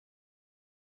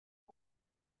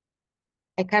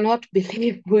I cannot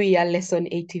believe we are lesson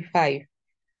 85.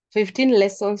 15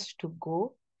 lessons to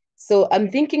go. So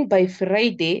I'm thinking by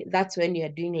Friday, that's when you're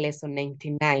doing lesson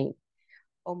 99.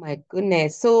 Oh my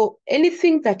goodness. So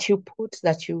anything that you put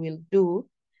that you will do,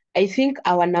 I think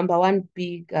our number one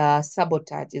big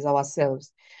sabotage is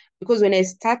ourselves. Because when I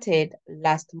started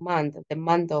last month, the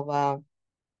month of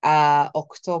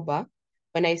October,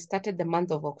 when I started the month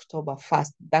of October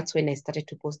 1st, that's when I started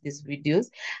to post these videos.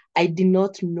 I did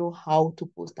not know how to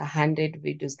post 100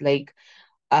 videos. Like,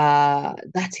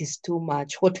 that is too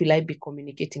much. What will I be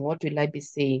communicating? What will I be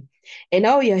saying? And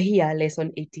now you're here,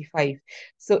 lesson 85.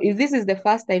 So if this is the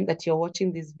first time that you're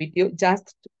watching this video,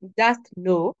 just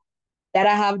know that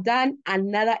I have done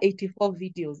another 84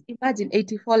 videos. Imagine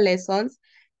 84 lessons,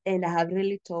 and I have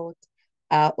really taught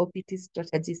OPT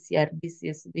strategy, CRB,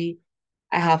 CSB.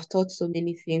 I have taught so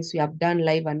many things. We have done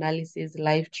live analysis,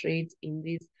 live trades in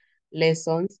these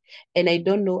lessons. And I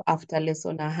don't know after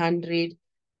lesson 100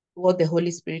 what the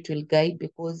Holy Spirit will guide,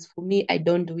 because for me, I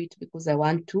don't do it because I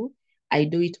want to. I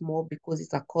do it more because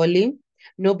it's a calling.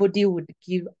 Nobody would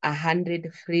give 100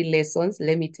 free lessons.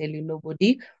 Let me tell you,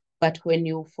 nobody. But when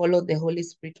you follow the Holy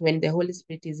Spirit, when the Holy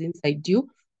Spirit is inside you,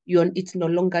 it's no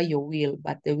longer your will,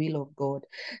 but the will of God.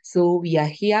 So we are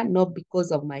here not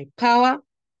because of my power,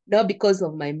 not because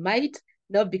of my might,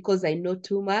 not because I know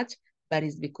too much, but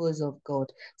it's because of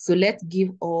God. So let's give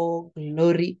all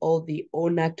glory, all the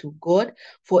honor to God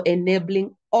for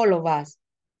enabling all of us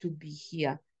to be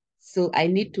here. So I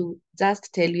need to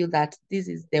just tell you that this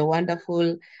is the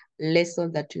wonderful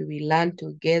lesson that we will learn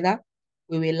together.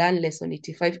 We will learn lesson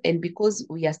 85. And because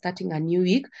we are starting a new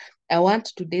week, I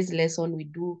want today's lesson we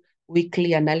do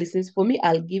weekly analysis. For me,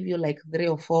 I'll give you like 3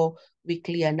 or 4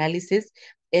 weekly analysis.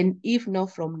 And if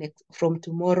not from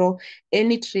tomorrow,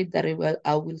 any trade that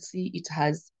I will see it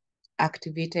has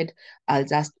activated, I'll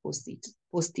just post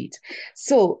it.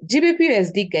 So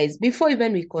GBPUSD, guys, before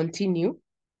even we continue,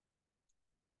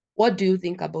 what do you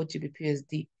think about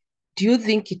GBPUSD? Do you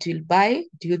think it will buy?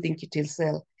 Do you think it will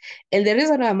sell? And the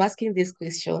reason I'm asking this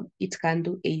question, it can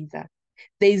do either.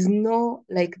 There's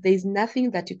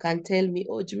nothing that you can tell me,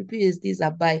 oh, GBPUSD is a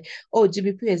buy, oh,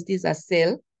 GBPUSD is a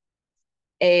sell,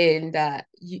 and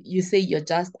you say you're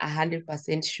just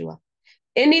 100% sure.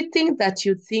 Anything that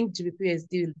you think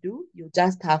GBPUSD will do, you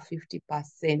just have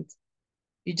 50%.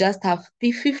 You just have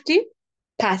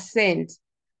 50%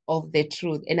 of the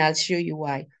truth, and I'll show you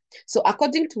why. So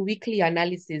according to weekly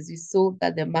analysis, we saw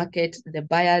that the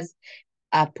buyers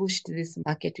pushed this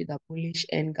market with a bullish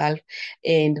engulf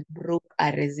and broke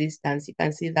a resistance. You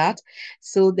can see that.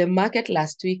 So the market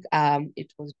last week,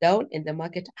 it was down, and the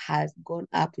market has gone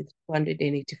up with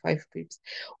 285 pips.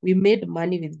 We made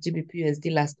money with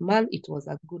GBPUSD last month. It was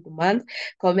a good month.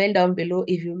 Comment down below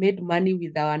if you made money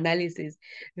with our analysis.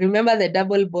 Remember the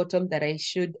double bottom that I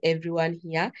showed everyone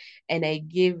here, and I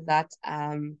gave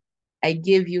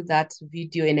you that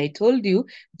video, and I told you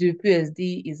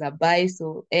GBPUSD is a buy,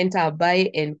 so enter a buy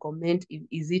and comment if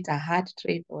is it a hard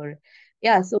trade or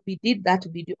yeah. So we did that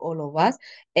video, all of us,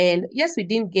 and yes, we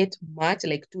didn't get much,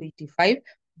 like 285,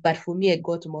 but for me I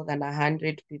got more than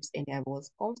 100 pips, and I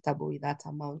was comfortable with that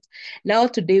amount. Now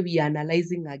today we are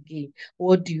analyzing again.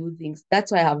 What do you think?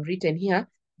 That's why I have written here,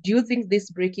 do you think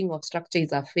this breaking of structure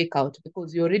is a fake out?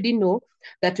 Because you already know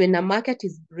that when a market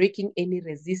is breaking any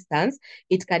resistance,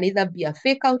 it can either be a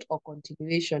fake out or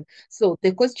continuation. So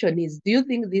the question is, do you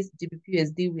think this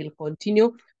GBPUSD will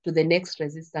continue to the next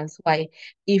resistance? Why?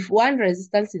 If one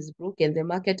resistance is broken, the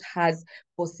market has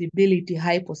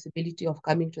high possibility of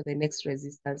coming to the next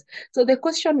resistance. So the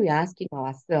question we are asking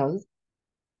ourselves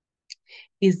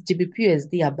is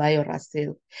GBPUSD a buy or a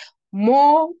sell?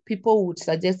 More people would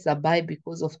suggest a buy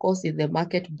because, of course, if the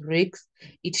market breaks,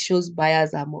 it shows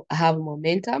buyers have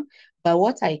momentum. But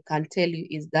what I can tell you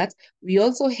is that we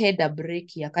also had a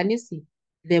break here. Can you see?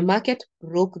 The market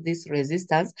broke this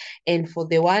resistance, and for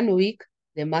the 1 week,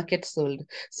 the market sold.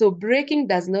 So breaking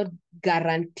does not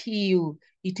guarantee you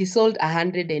it is sold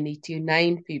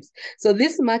 189 pips. So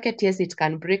this market, yes, it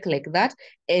can break like that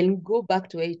and go back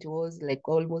to where it was, like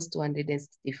almost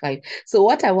 265. So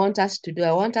what I want us to do,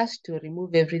 I want us to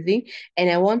remove everything,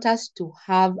 and I want us to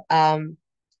have the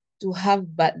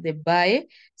buy.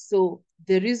 So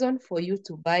the reason for you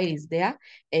to buy is there,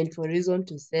 and for reason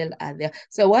to sell are there.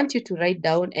 So I want you to write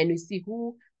down, and we see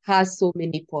who has so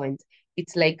many points.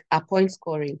 It's like a point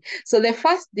scoring. So the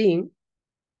first thing,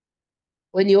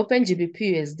 when you open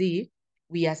GBPUSD,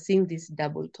 we are seeing this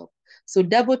double top. So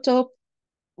double top,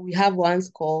 we have one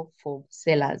score for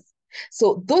sellers.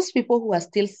 So those people who are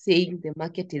still saying the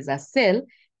market is a sell,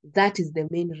 that is the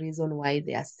main reason why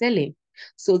they are selling.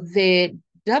 So the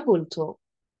double top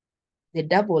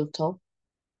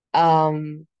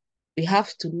we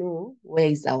have to know where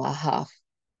is our half.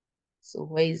 So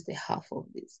where is the half of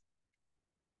this?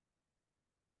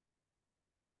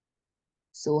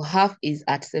 So half is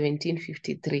at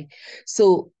 1753.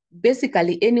 So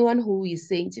basically, anyone who is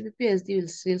saying Gbpusd will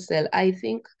still sell, I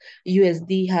think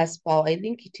USD has power. I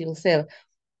think it will sell.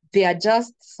 They are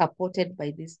just supported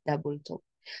by this double top.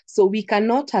 So we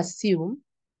cannot assume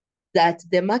that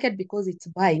the market, because it's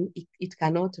buying, it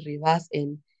cannot reverse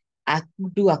and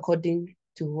do according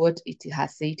to what it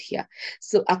has said here.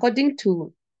 So according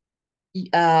to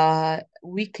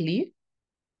weekly,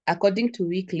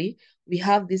 we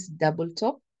have this double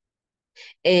top,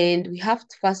 and we have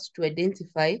to first to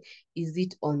identify, is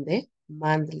it on the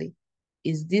monthly?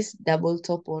 Is this double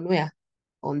top on where?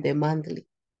 On the monthly.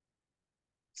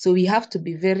 So we have to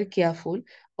be very careful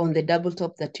on the double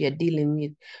top that we are dealing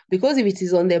with, because if it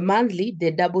is on the monthly,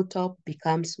 the double top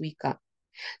becomes weaker.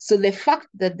 So the fact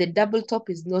that the double top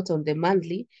is not on the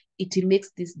monthly, it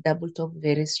makes this double top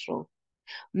very strong,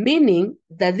 meaning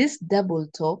that this double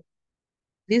top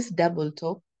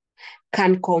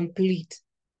can complete.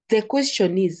 The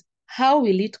question is, how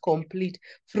will it complete?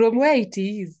 From where it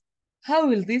is, how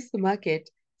will this market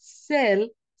sell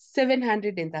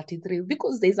 733?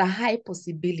 Because there's a high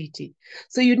possibility.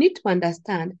 So you need to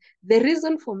understand the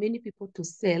reason for many people to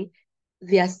sell.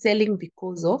 They are selling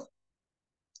because of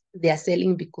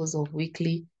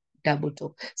weekly double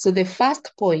top. So the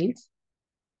first point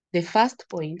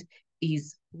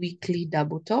is weekly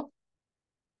double top.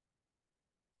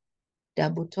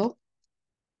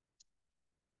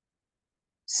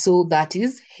 So that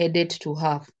is headed to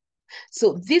half.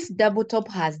 So this double top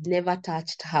has never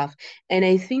touched half. And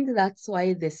I think that's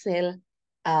why the sell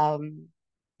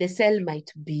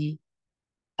might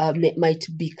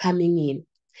be coming in.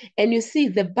 And you see,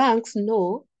 the banks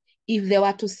know if they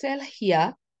were to sell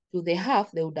here to the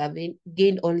half, they would have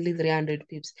gained only 300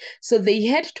 pips. So they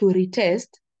had to retest.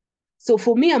 So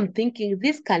for me, I'm thinking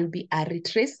this can be a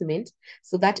retracement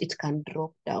so that it can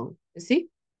drop down. You see,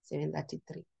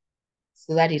 733.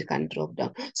 So that it can drop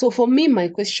down. So for me, my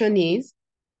question is,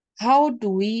 how do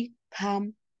we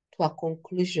come to a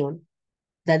conclusion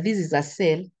that this is a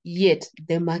sell, yet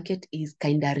the market is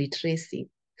kind of retracing?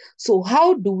 So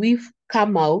how do we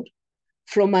come out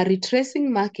from a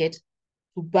retracing market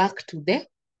to back to the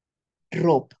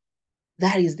drop?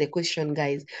 That is the question,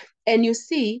 guys. And you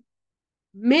see,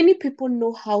 many people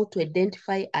know how to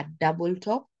identify a double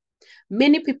top.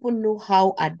 Many people know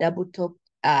how a double top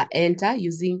enter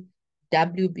using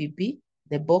WBB.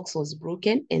 The box was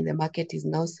broken and the market is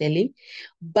now selling.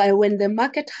 But when the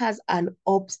market has an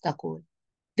obstacle,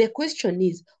 the question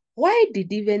is, why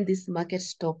did even this market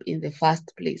stop in the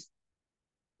first place?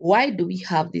 Why do we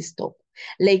have this stop?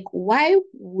 Like, why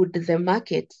would the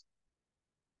market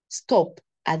stop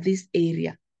at this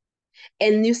area?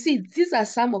 And you see, these are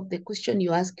some of the questions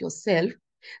you ask yourself.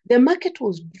 The market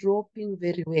was dropping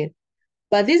very well,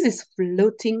 but this is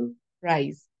floating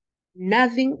price.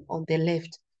 Nothing on the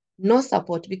left, no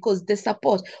support, because the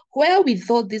support where we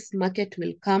thought this market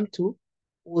will come to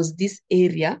was this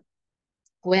area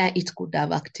where it could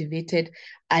have activated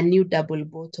a new double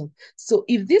bottom. So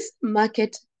if this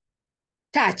market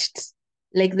touched,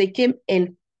 like they came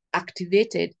and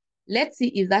activated, let's see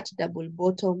if that double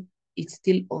bottom is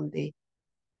still on the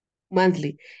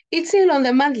monthly. It's still on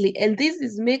the monthly, and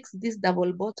makes this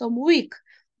double bottom weak,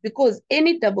 because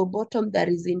any double bottom that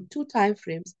is in 2 time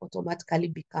frames automatically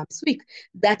becomes weak.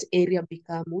 That area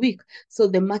becomes weak. So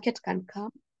the market can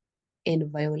come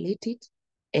and violate it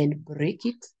and break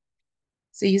it.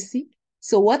 So you see,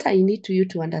 so what I need you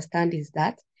to understand is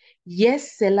that,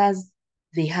 yes, sellers,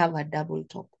 they have a double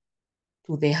top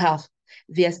to the half.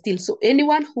 They are still, so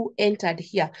anyone who entered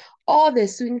here, all the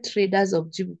swing traders of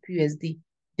Gbpusd,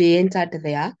 they entered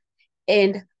there.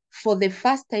 And for the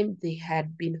first time, they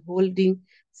had been holding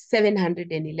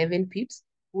 711 pips,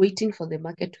 waiting for the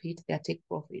market to hit their take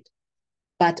profit.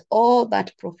 But all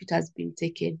that profit has been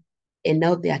taken, and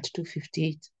now they're at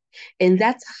 258. And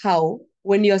that's how,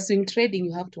 when you're swing trading,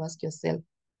 you have to ask yourself,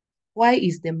 why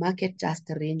is the market just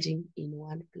ranging in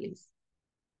one place?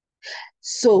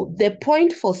 So the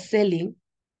point for selling,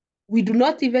 we do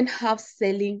not even have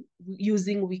selling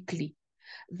using weekly.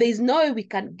 There's no way we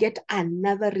can get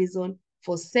another reason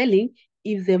for selling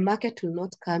if the market will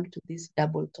not come to this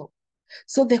double top.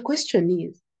 So the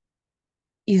question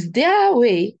is there a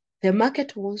way the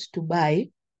market wants to buy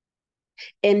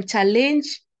and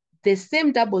challenge the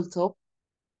same double top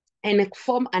and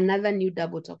form another new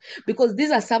double top? Because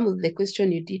these are some of the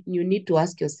questions you need to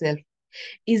ask yourself.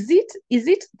 Is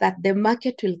it that the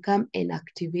market will come and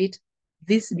activate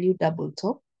this new double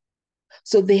top?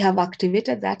 So they have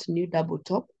activated that new double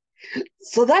top.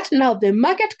 So that now the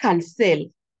market can sell,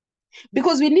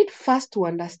 because we need first to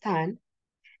understand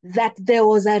that there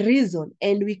was a reason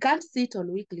and we can't see it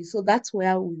on weekly. So that's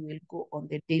where we will go on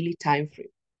the daily time frame.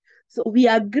 So we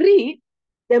agree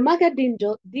the market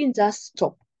didn't just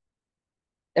stop.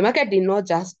 The market did not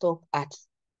just stop at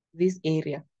this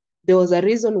area. There was a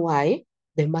reason why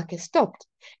the market stopped.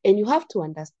 And you have to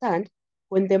understand,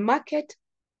 when the market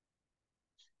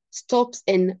stops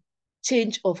and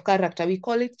change of character, we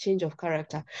call it change of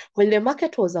character. When the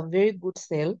market was a very good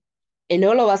sell and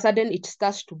all of a sudden it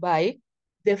starts to buy,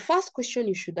 the first question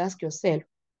you should ask yourself,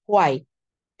 why?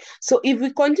 So if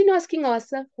we continue asking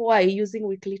ourselves why using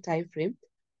weekly time frame,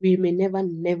 we may never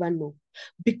know,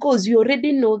 because you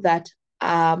already know that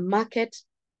our market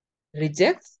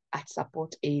rejects at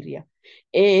support area,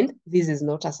 and this is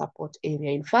not a support area.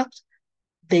 In fact,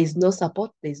 there is no support,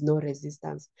 there is no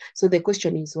resistance. So the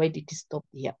question is, why did it stop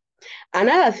here?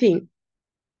 Another thing,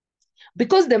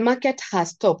 because the market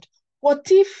has stopped, what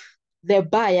if the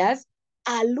buyers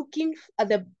are looking at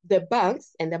the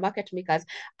banks and the market makers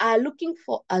are looking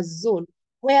for a zone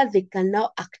where they can now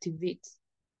activate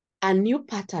a new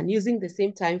pattern using the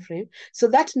same time frame, so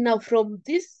that now from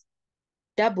this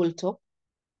double top,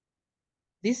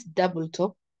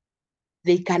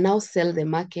 they can now sell the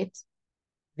market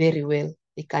very well.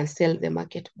 They can sell the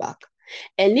market back.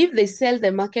 And if they sell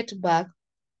the market back,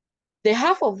 the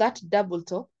half of that double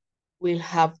top will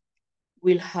have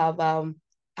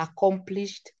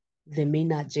accomplished the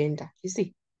main agenda. You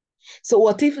see? So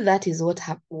what if that is what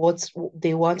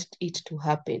they want it to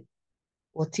happen?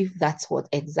 What if that's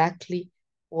exactly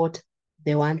what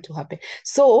they want to happen?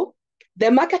 So the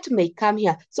market may come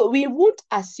here. So we won't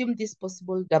assume this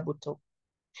possible double top.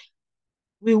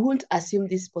 We won't assume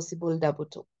this possible double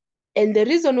top. And the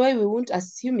reason why we won't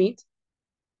assume it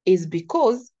is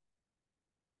because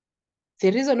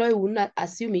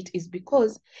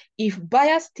if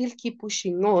buyers still keep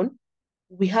pushing on,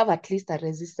 we have at least a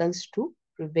resistance to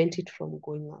prevent it from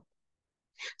going up.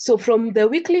 So from the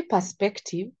weekly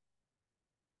perspective,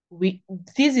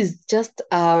 this is just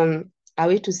a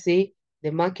way to say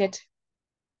the market,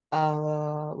 we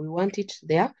want it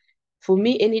there. For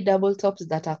me, any double tops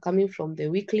that are coming from the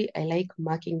weekly, I like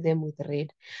marking them with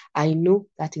red. I know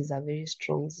that is a very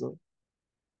strong zone.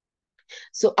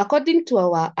 So according to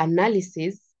our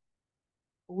analysis,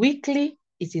 weekly,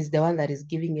 it is the one that is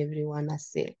giving everyone a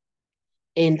sell.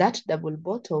 And that double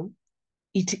bottom,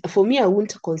 for me, I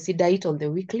wouldn't consider it on the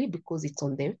weekly because it's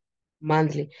on the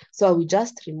monthly. So I will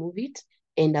just remove it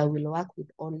and I will work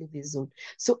with only this zone.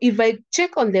 So if I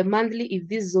check on the monthly, if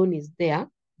this zone is there,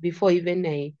 before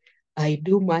even I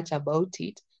do much about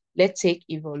it, let's check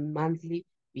if on monthly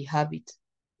we have it.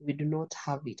 We do not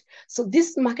have it. So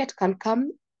this market can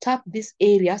come tap this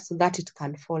area so that it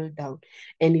can fall down.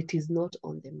 And it is not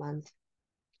on the month.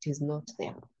 It is not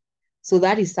there. So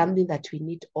that is something that we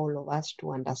need all of us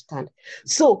to understand.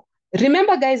 So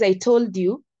remember, guys, I told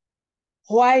you,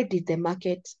 why did the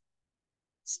market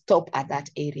stop at that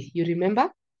area? You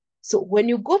remember? So when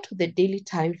you go to the daily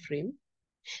time frame,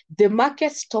 the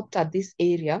market stopped at this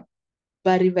area.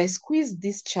 But if I squeeze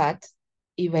this chart,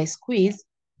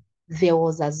 there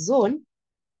was a zone.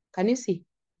 Can you see?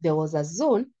 There was a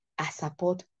zone, a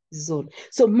support zone.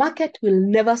 So market will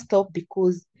never stop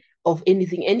because of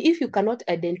anything. And if you cannot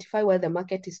identify where the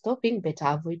market is stopping, better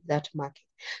avoid that market.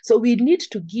 So we need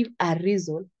to give a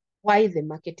reason why the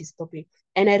market is stopping.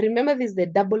 And I remember this, the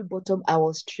double bottom, I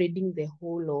was trading the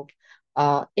whole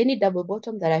of any double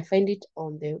bottom that I find it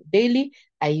on the daily,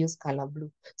 I use color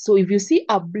blue. So if you see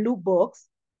a blue box,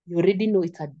 you already know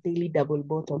it's a daily double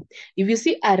bottom. If you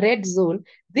see a red zone,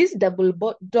 this double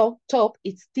top,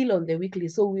 it's still on the weekly.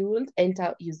 So we won't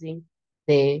enter using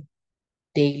the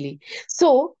daily.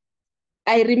 So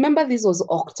I remember this was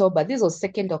October. This was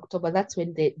 2nd October. That's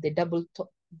when the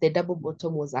double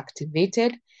bottom was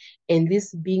activated. And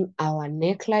this being our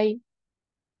neckline.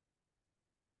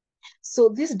 So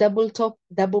this double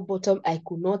bottom, I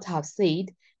could not have said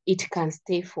it can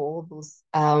stay for all those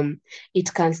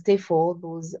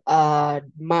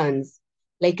months.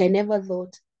 Like I never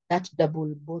thought that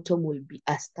double bottom will be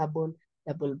a stubborn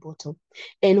double bottom.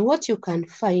 And what you can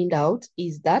find out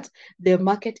is that the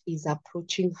market is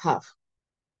approaching half.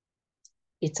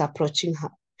 It's approaching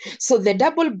half. So the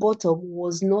double bottom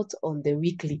was not on the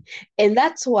weekly. And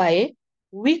that's why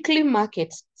weekly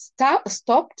markets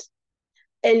stopped.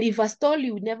 And if at all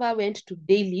you never went to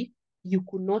daily, you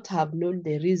could not have known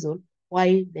the reason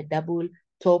why the double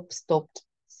top stopped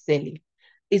selling.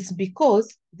 It's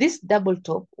because this double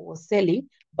top was selling,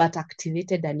 but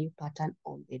activated a new pattern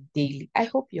on the daily. I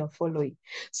hope you're following.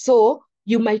 So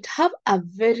you might have a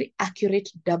very accurate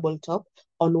double top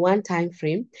on one time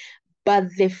frame, but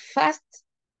the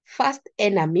first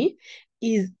enemy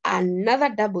is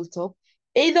another double top,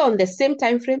 either on the same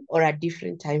time frame or a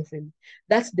different time frame.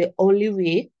 That's the only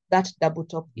way that double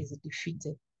top is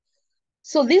defeated.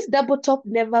 So this double top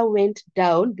never went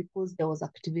down because there was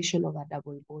activation of a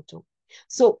double bottom.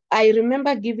 So I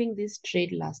remember giving this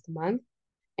trade last month,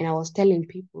 and I was telling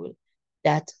people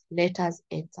that let us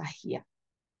enter here.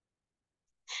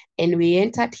 And we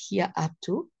entered here up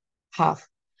to half.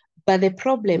 But the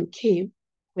problem came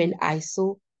when I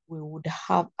saw we would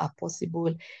have a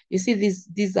possible, you see,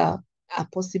 these are a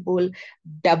possible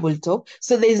double top.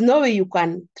 So there's no way you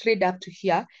can trade up to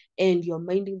here and you're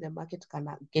minding the market can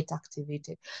get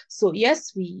activated. So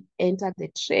yes, we entered the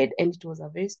trade and it was a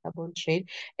very stubborn trade.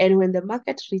 And when the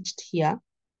market reached here,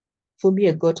 for me,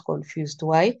 I got confused.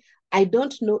 Why? I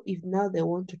don't know if now they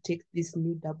want to take this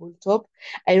new double top.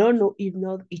 I don't know if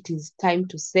now it is time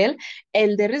to sell.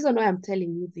 And the reason why I'm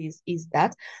telling you this is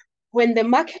that when the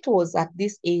market was at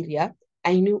this area,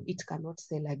 I knew it cannot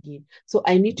sell again. So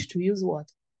I need to use what?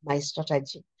 My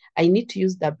strategy. I need to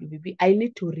use WBB. I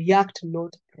need to react,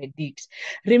 not predict.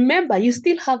 Remember, you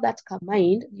still have that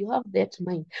mind. You have that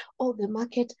mind. Oh, the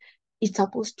market is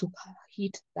supposed to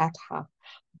hit that half.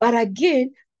 But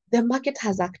again, the market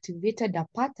has activated a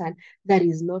pattern that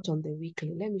is not on the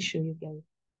weekly. Let me show you guys.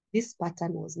 This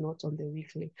pattern was not on the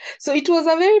weekly. So it was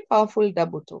a very powerful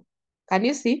double top. Can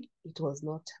you see? It was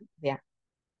not there.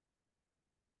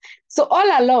 So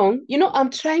all along, I'm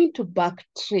trying to back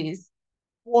trace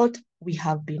what we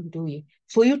have been doing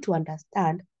for you to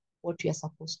understand what you're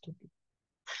supposed to do.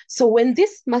 So when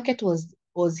this market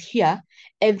was here,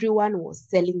 everyone was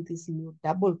selling this new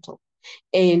double top.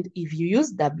 And if you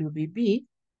use WBB,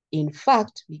 in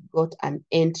fact, we got an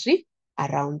entry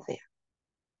around there.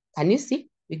 Can you see?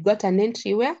 We got an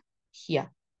entry where? Here.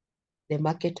 The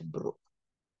market broke.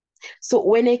 So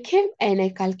when I came and I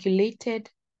calculated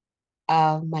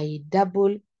my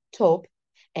double top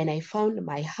and I found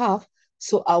my half,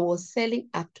 so I was selling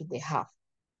up to the half.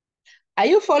 Are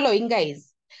you following,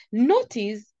 guys?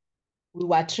 Notice we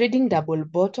were trading double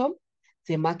bottom,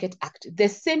 the market the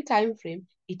same time frame,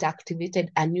 it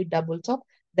activated a new double top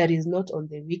that is not on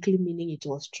the weekly, meaning it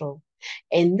was strong.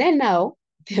 And then now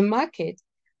the market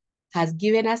has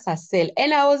given us a sell.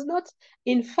 And I was not,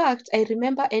 in fact, I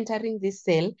remember entering this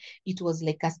sell, it was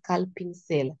like a scalping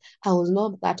sell. I was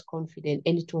not that confident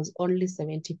and it was only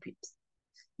 70 pips.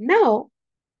 Now,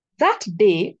 that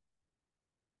day,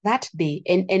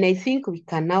 and I think we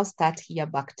can now start here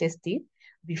back testing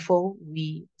so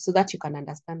that you can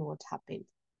understand what happened.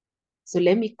 So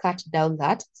let me cut down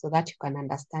that so that you can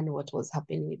understand what was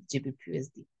happening with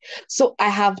Gbpusd. So I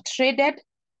have traded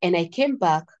and I came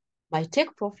back. My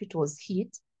take profit was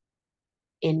hit.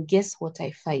 And guess what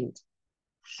I find?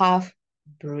 Half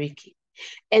breaking.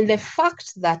 And the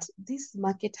fact that this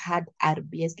market had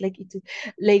RBS,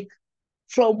 like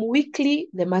from weekly,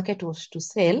 the market was to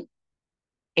sell.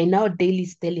 And now daily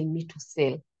is telling me to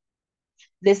sell.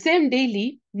 The same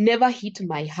daily never hit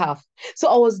my half. So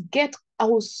I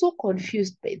was so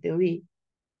confused, by the way.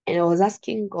 And I was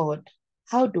asking God,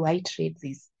 how do I trade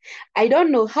this? I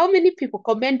don't know. How many people,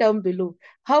 comment down below,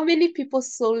 how many people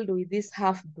sold with this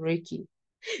half breaking?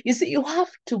 You see, you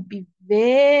have to be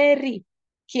very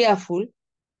careful.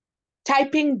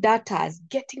 Typing data,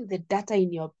 getting the data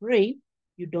in your brain,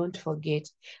 you don't forget.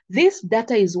 This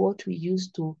data is what we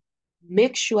use to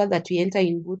make sure that we enter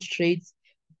in good trades,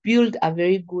 build a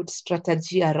very good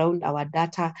strategy around our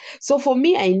data. So for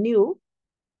me, I knew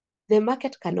the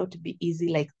market cannot be easy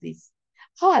like this.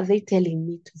 How are they telling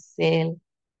me to sell?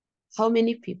 How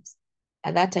many pips?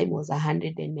 At that time was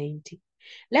 190.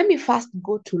 Let me first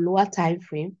go to lower time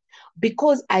frame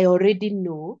because I already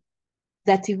know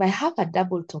that if I have a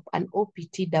double top, an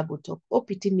OPT double top,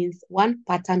 OPT means one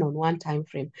pattern on one time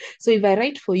frame. So if I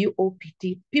write for you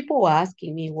OPT, people were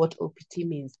asking me what OPT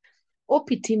means.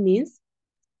 OPT means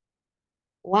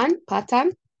one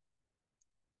pattern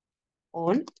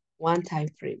on one time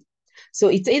frame. So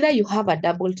it's either you have a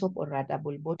double top or a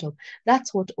double bottom.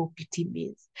 That's what OPT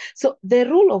means. So the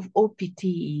rule of OPT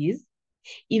is,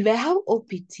 if I have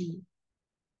OPT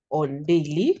on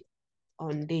daily,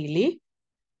 I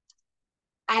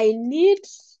need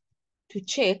to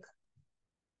check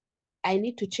where? I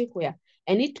need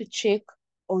to check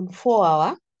on 4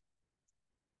 hour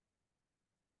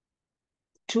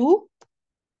to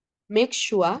make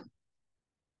sure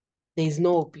there is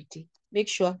no OPT. Make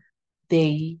sure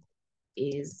there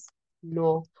is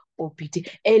no OPT.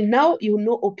 And now you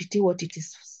know OPT, what it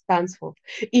stands for.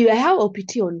 If I have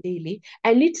OPT on daily,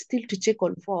 I need still to check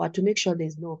on 4 hour to make sure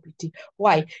there's no OPT.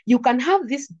 Why? You can have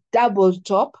this double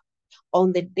top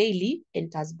on the daily and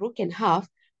it has broken half.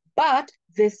 But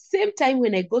the same time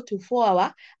when I go to 4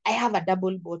 hour, I have a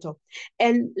double bottom.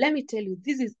 And let me tell you,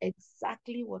 this is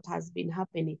exactly what has been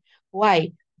happening.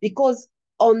 Why? Because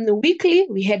on the weekly,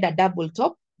 we had a double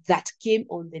top that came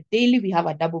on the daily, we have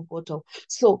a double bottom.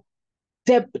 So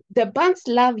the banks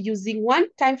love using one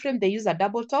time frame, they use a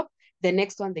double top, the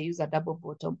next one they use a double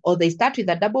bottom, or they start with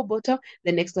a double bottom,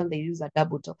 the next one they use a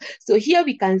double top. So here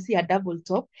we can see a double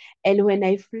top. And when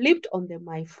I flipped on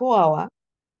my 4 hour,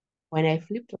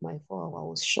 I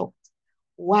was shocked.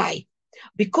 Why?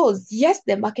 Because yes,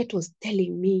 the market was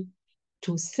telling me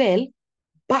to sell,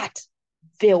 but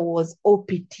there was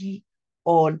OPT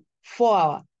on 4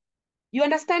 hour. You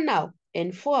understand now?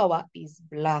 And 4 hour is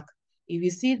black. If you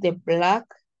see the black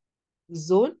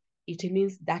zone, it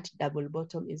means that double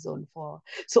bottom is on 4 hour.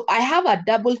 So I have a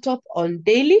double top on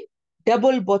daily,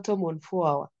 double bottom on 4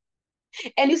 hour.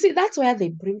 And you see, that's where they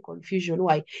bring confusion.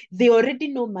 Why? They already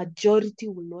know majority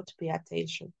will not pay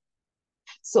attention.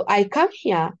 So I come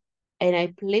here and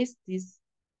I place this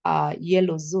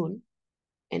yellow zone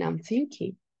and I'm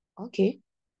thinking, okay,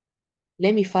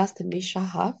 let me first measure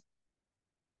half.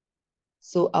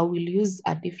 So I will use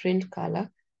a different color.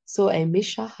 So I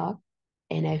measure half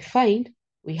and I find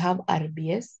we have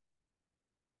RBS.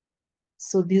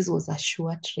 So this was a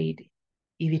sure trade.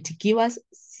 If it gives us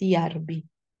CRB,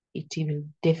 it will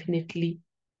definitely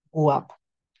go up.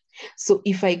 So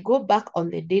if I go back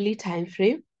on the daily time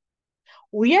frame,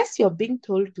 yes, you're being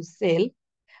told to sell,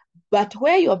 but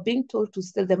where you're being told to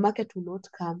sell, the market will not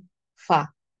come far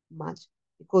much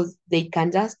because they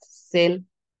can just sell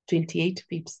 28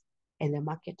 pips and the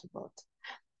market bought.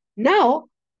 Now,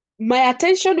 my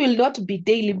attention will not be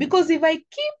daily because if I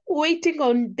keep waiting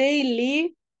on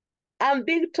daily, I'm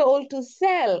being told to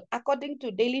sell according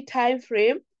to daily time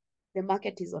frame. The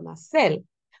market is on a sell.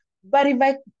 But if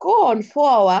I go on 4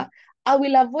 hour, I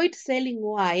will avoid selling.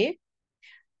 Why?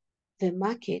 The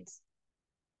market,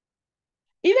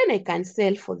 even I can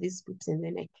sell for these pips and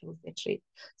then I close the trade.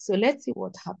 So let's see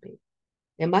what happened.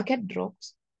 The market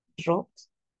dropped.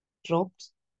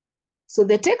 So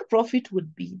the take profit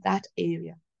would be that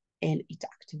area and it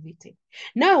activated.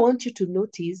 Now I want you to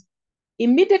notice,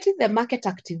 immediately the market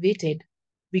activated,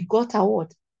 we got a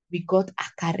what? We got a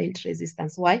current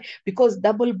resistance. Why? Because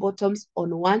double bottoms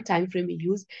on one time frame you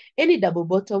use, any double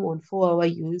bottom on 4 hour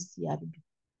you use CRB.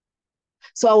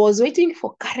 So I was waiting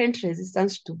for current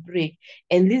resistance to break.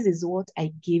 And this is what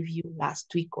I gave you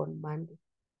last week on Monday,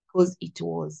 because it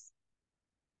was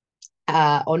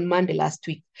on Monday last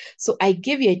week. So I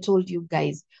told you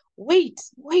guys, wait.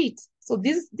 So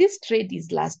this trade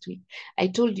is last week. I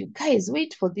told you guys,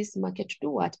 wait for this market to do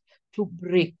what? To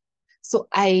break. So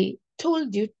I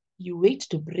told you, you wait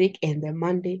to break, and the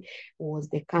Monday was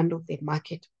the candle the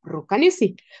market broke. Can you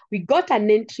see? We got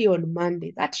an entry on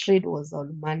Monday. That trade was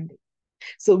on Monday.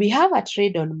 So we have a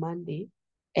trade on Monday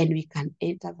and we can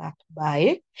enter that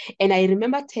buy. And I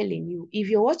remember telling you, if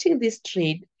you're watching this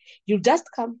trade, you just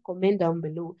comment down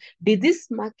below. Did this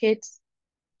market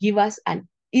give us an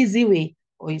easy way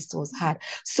or it was hard?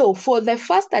 So for the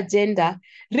first agenda,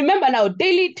 remember now,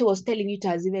 daily it was telling you it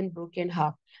has even broken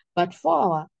half. But 4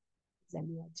 hour is a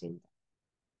new agenda.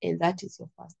 And that is your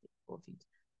first profit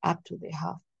up to the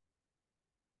half.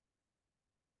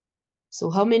 So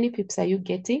how many pips are you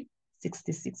getting?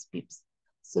 66 pips.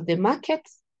 So the market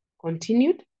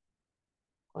continued,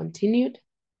 almost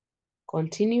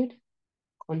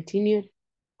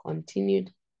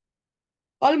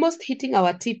hitting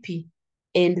our TP.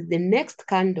 And the next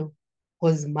candle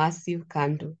was massive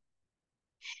candle.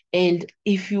 And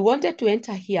if you wanted to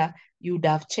enter here, you would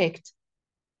have checked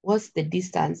what's the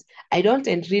distance. I don't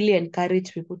really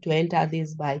encourage people to enter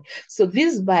this buy. So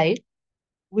this buy,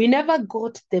 we never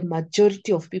got the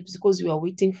majority of pips because we were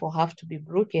waiting for half to be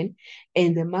broken,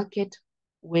 and the market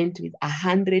went with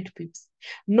 100 pips,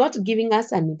 not giving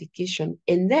us an indication.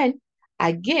 And then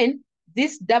again,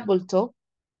 this double top,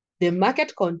 the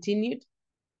market continued,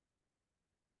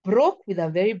 broke with a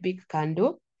very big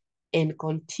candle, and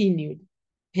continued,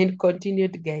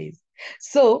 guys.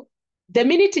 So the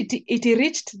minute it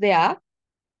reached there,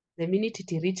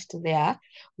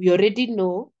 we already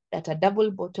know that a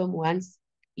double bottom, once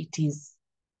it is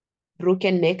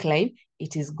broken neckline,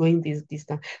 it is going this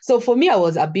distance. So for me, I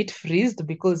was a bit freezed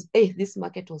because this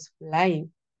market was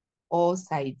flying all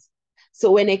sides.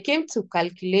 So when I came to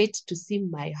calculate to see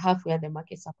my half where the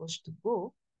market's supposed to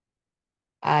go,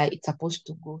 it's supposed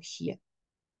to go here.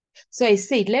 So I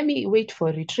said, let me wait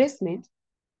for retracement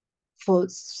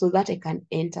so that I can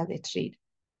enter the trade.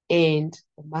 And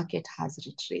the market has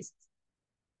retraced.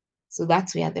 So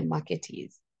that's where the market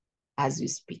is. As we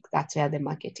speak, that's where the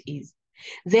market is.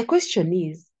 The question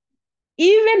is,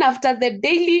 even after the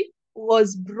daily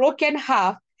was broken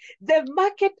half, the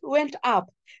market went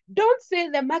up. Don't say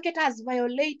the market has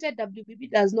violated,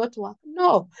 WBB does not work.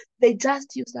 No, they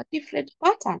just used a different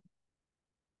pattern.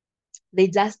 They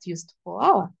just used 4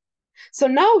 hour. So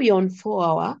now we're on 4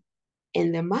 hour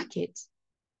in the market.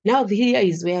 Now here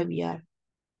is where we are.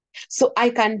 So I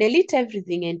can delete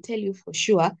everything and tell you for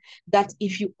sure that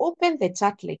if you open the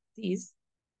chart like this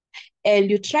and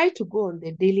you try to go on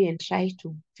the daily and try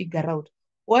to figure out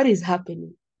what is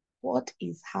happening,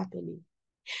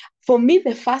 for me,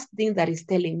 the first thing that is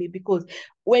telling me, because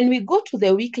when we go to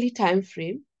the weekly time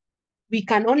frame, we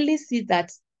can only see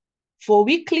that for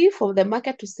the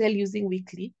market to sell using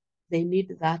weekly, they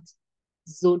need that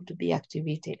zone to be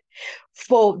activated.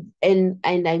 And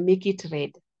I make it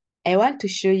red. I want to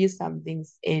show you some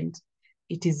things, and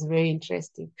it is very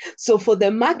interesting. So for the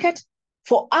market,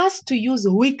 for us to use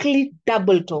weekly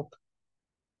double top,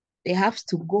 they have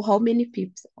to go how many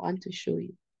pips? I want to show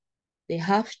you. They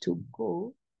have to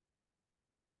go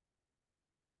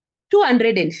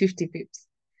 250 pips.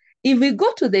 If we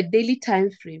go to the daily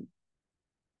time frame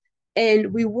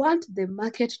and we want the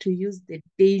market to use the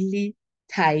daily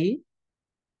time,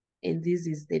 and this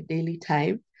is the daily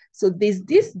time. So there's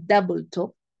this double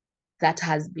top that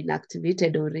has been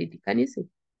activated already. Can you see?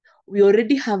 We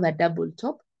already have a double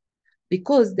top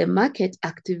because the market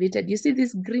activated. You see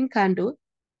this green candle?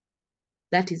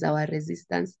 That is our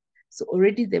resistance. So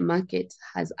already the market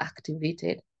has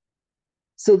activated.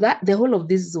 So that the whole of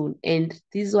this zone, and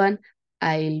this one,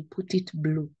 I'll put it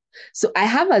blue. So I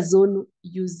have a zone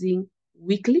using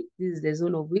weekly. This is the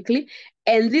zone of weekly.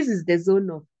 And this is the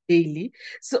zone of daily.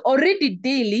 So already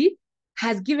daily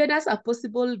has given us a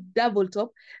possible double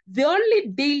top. The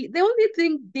only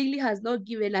thing daily has not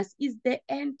given us is the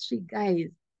entry, guys.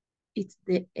 It's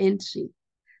the entry.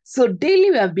 So daily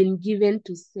we have been given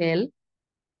to sell.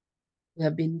 We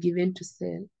have been given to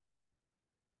sell.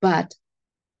 But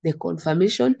the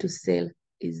confirmation to sell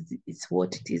is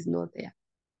what it is not there.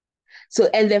 So,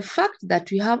 and the fact that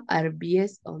we have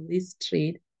RBS on this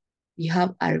trade, we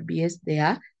have RBS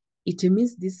there, it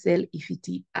means this sell, if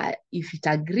it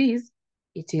agrees,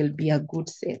 it will be a good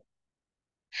sell.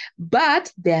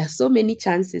 But there are so many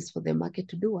chances for the market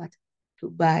to do what? To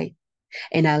buy.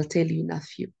 And I'll tell you in a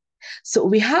few. So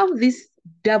we have this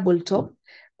double top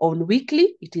on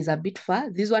weekly. It is a bit far.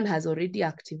 This one has already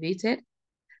activated.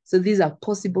 So these are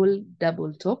possible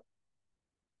double top.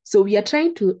 So we are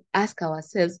trying to ask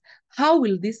ourselves, how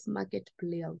will this market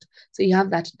play out? So you have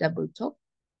that double top.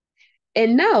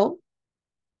 And now,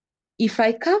 if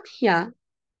I come here,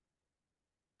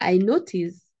 I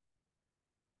notice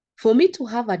for me to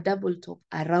have a double top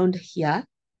around here,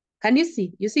 can you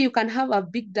see? You see, you can have a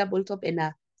big double top and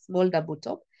a small double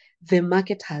top. The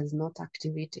market has not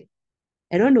activated.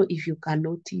 I don't know if you can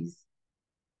notice.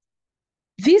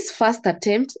 This first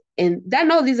attempt, and then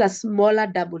now these are smaller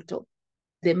double top.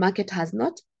 The market has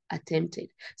not attempted.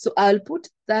 So I'll put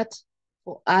that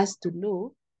for us to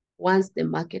know once the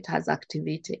market has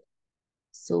activated.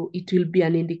 So it will be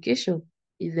an indication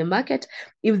if the market,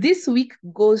 if this week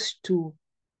goes to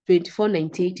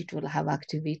 24.98, it will have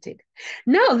activated.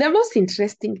 Now, the most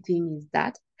interesting thing is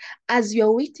that as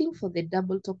you're waiting for the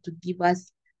double top to give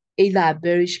us either a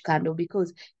bearish candle,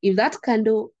 because if that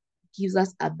candle gives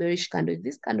us a bearish candle, if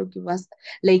this candle gives us,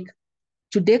 like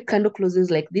today candle closes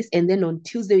like this, and then on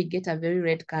Tuesday we get a very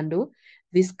red candle,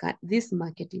 this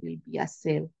market will be a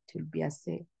sell. It will be a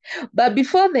sell. But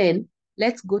before then,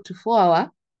 let's go to 4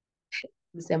 hour.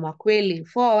 Msema kweli,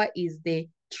 4 hour is the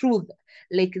truth,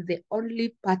 like the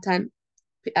only pattern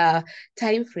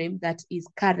time frame that is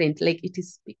current, like it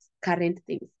is current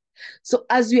things. So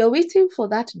as we are waiting for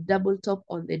that double top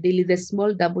on the daily, the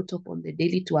small double top on the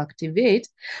daily to activate,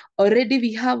 already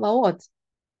we have a what?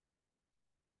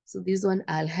 So this one,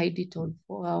 I'll hide it on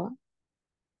 4 hour.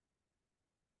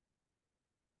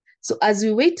 So as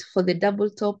we wait for the double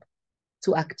top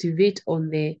to activate on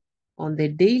the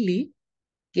daily,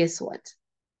 guess what?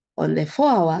 On the 4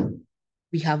 hour,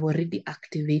 we have already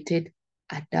activated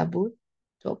a double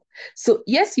top. So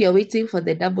yes, you're waiting for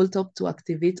the double top to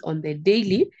activate on the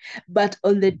daily, but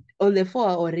on the 4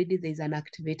 hour already there's an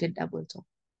activated double top.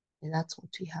 And that's what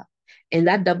we have. And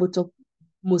that double top,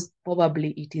 most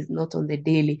probably it is not on the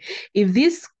daily. If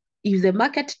the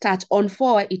market touch on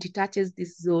 4 hour, it touches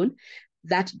this zone,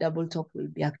 that double top will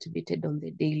be activated on the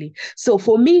daily. So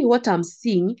for me, what I'm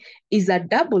seeing is a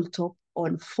double top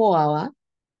on 4 hour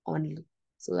only.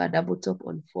 So a double top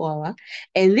on 4 hour.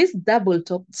 And this double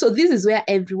top, so this is where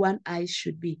everyone's eyes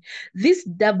should be. This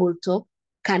double top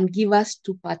can give us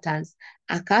two patterns,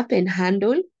 a cup and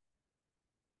handle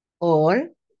or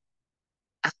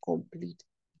complete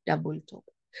double top.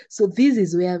 So this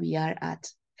is where we are at.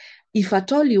 If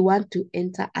at all you want to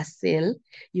enter a sell,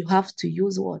 you have to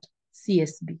use what?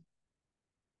 CSB.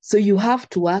 So you have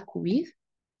to work with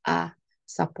a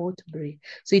support break.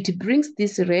 So it brings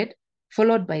this red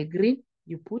followed by green.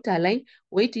 You put a line,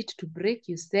 wait it to break,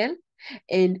 you sell.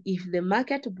 And if the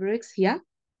market breaks here,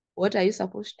 what are you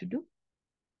supposed to do?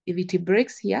 If it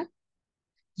breaks here,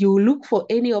 you look for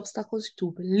any obstacles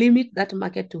to limit that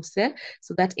market to sell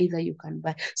so that either you can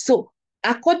buy. So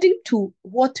according to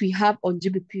what we have on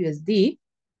Gbpusd,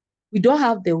 we don't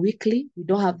have the weekly, we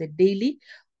don't have the daily.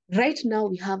 Right now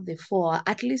we have the 4,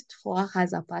 at least 4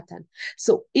 has a pattern.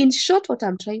 So in short, what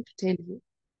I'm trying to tell you,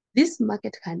 this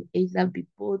market can either be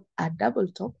both a double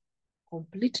top,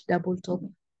 complete double top,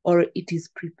 or it is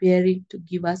preparing to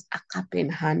give us a cup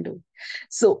and handle.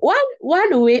 So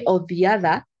one way or the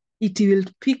other, it will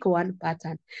pick one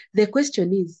pattern. The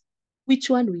question is, which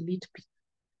one will it pick?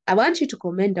 I want you to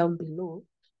comment down below,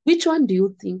 which one do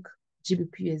you think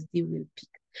Gbpusd will pick?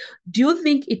 Do you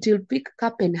think it will pick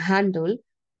cup and handle,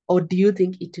 or do you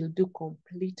think it will do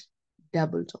complete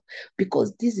double top?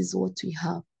 Because this is what we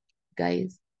have,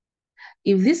 guys.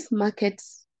 If this market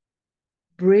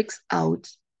breaks out,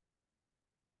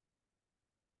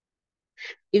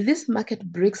 if this market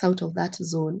breaks out of that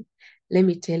zone, let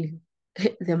me tell you,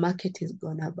 the market is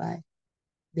gonna buy.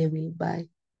 They will buy.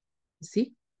 You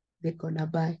see, they're gonna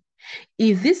buy.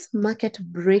 If this market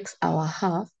breaks our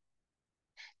half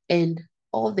and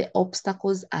all the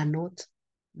obstacles are not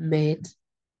met,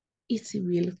 it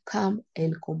will come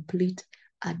and complete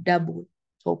a double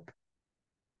top.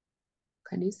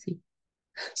 Can you see?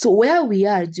 So where we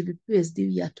are, Gbpusd,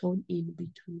 we are torn in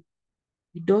between.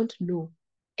 We don't know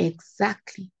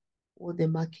exactly what the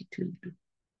market will do.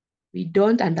 We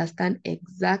don't understand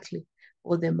exactly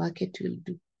what the market will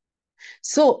do.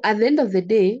 So at the end of the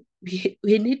day, we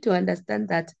need to understand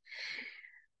that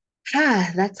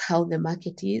that's how the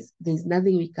market is. There's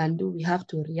nothing we can do. We have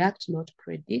to react, not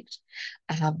predict.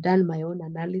 I have done my own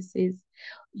analysis.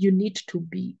 You need to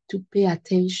pay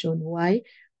attention. Why?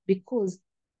 Because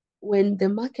when the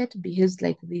market behaves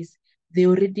like this, they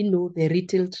already know the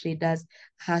retail traders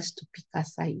has to pick a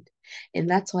side. And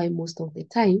that's why most of the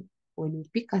time, when we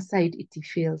pick a side, it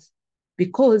fails.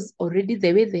 Because already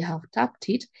the way they have tapped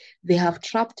it, they have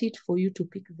trapped it for you to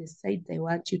pick the side they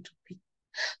want you to pick.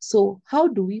 So how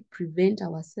do we prevent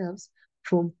ourselves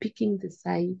from picking the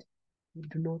side we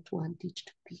do not want it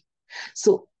to pick?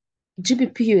 So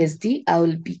Gbpusd,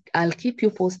 I'll keep you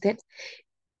posted.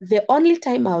 The only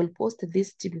time I will post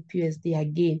this Gbpusd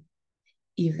again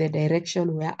is the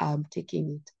direction where I'm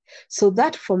taking it. So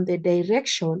that from the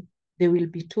direction, there will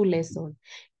be 2 lessons.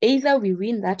 Either we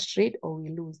win that trade or we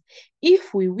lose.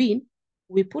 If we win,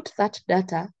 we put that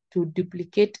data to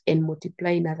duplicate and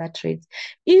multiply in other trades.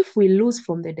 If we lose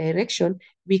from the direction,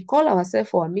 we call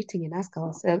ourselves for a meeting and ask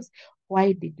ourselves,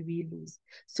 why did we lose?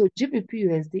 So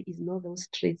Gbpusd is not those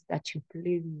trades that you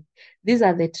play with. These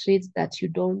are the trades that you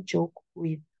don't joke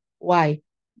with. Why?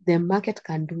 The market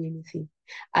can do anything.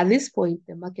 At this point,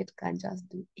 the market can just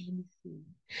do anything.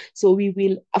 So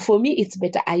for me, it's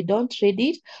better I don't trade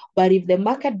it, but if the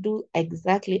market do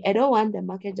exactly, I don't want the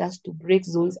market just to break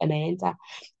zones and I enter.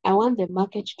 I want the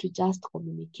market to just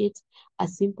communicate a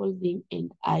simple thing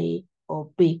and I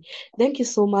obey. Thank you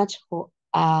so much for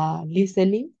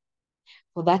listening,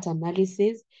 for that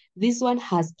analysis. This one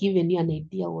has given you an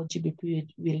idea what Gbp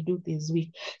will do this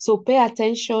week. So pay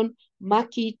attention,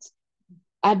 mark it,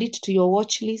 add it to your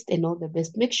watch list, and all the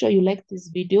best. Make sure you like this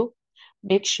video.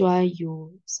 Make sure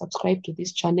you subscribe to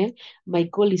this channel. My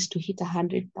goal is to hit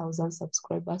 100,000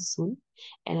 subscribers soon,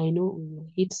 and I know we will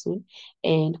hit soon.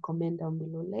 And comment down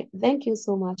below. Thank you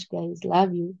so much, guys.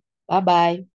 Love you. Bye-bye.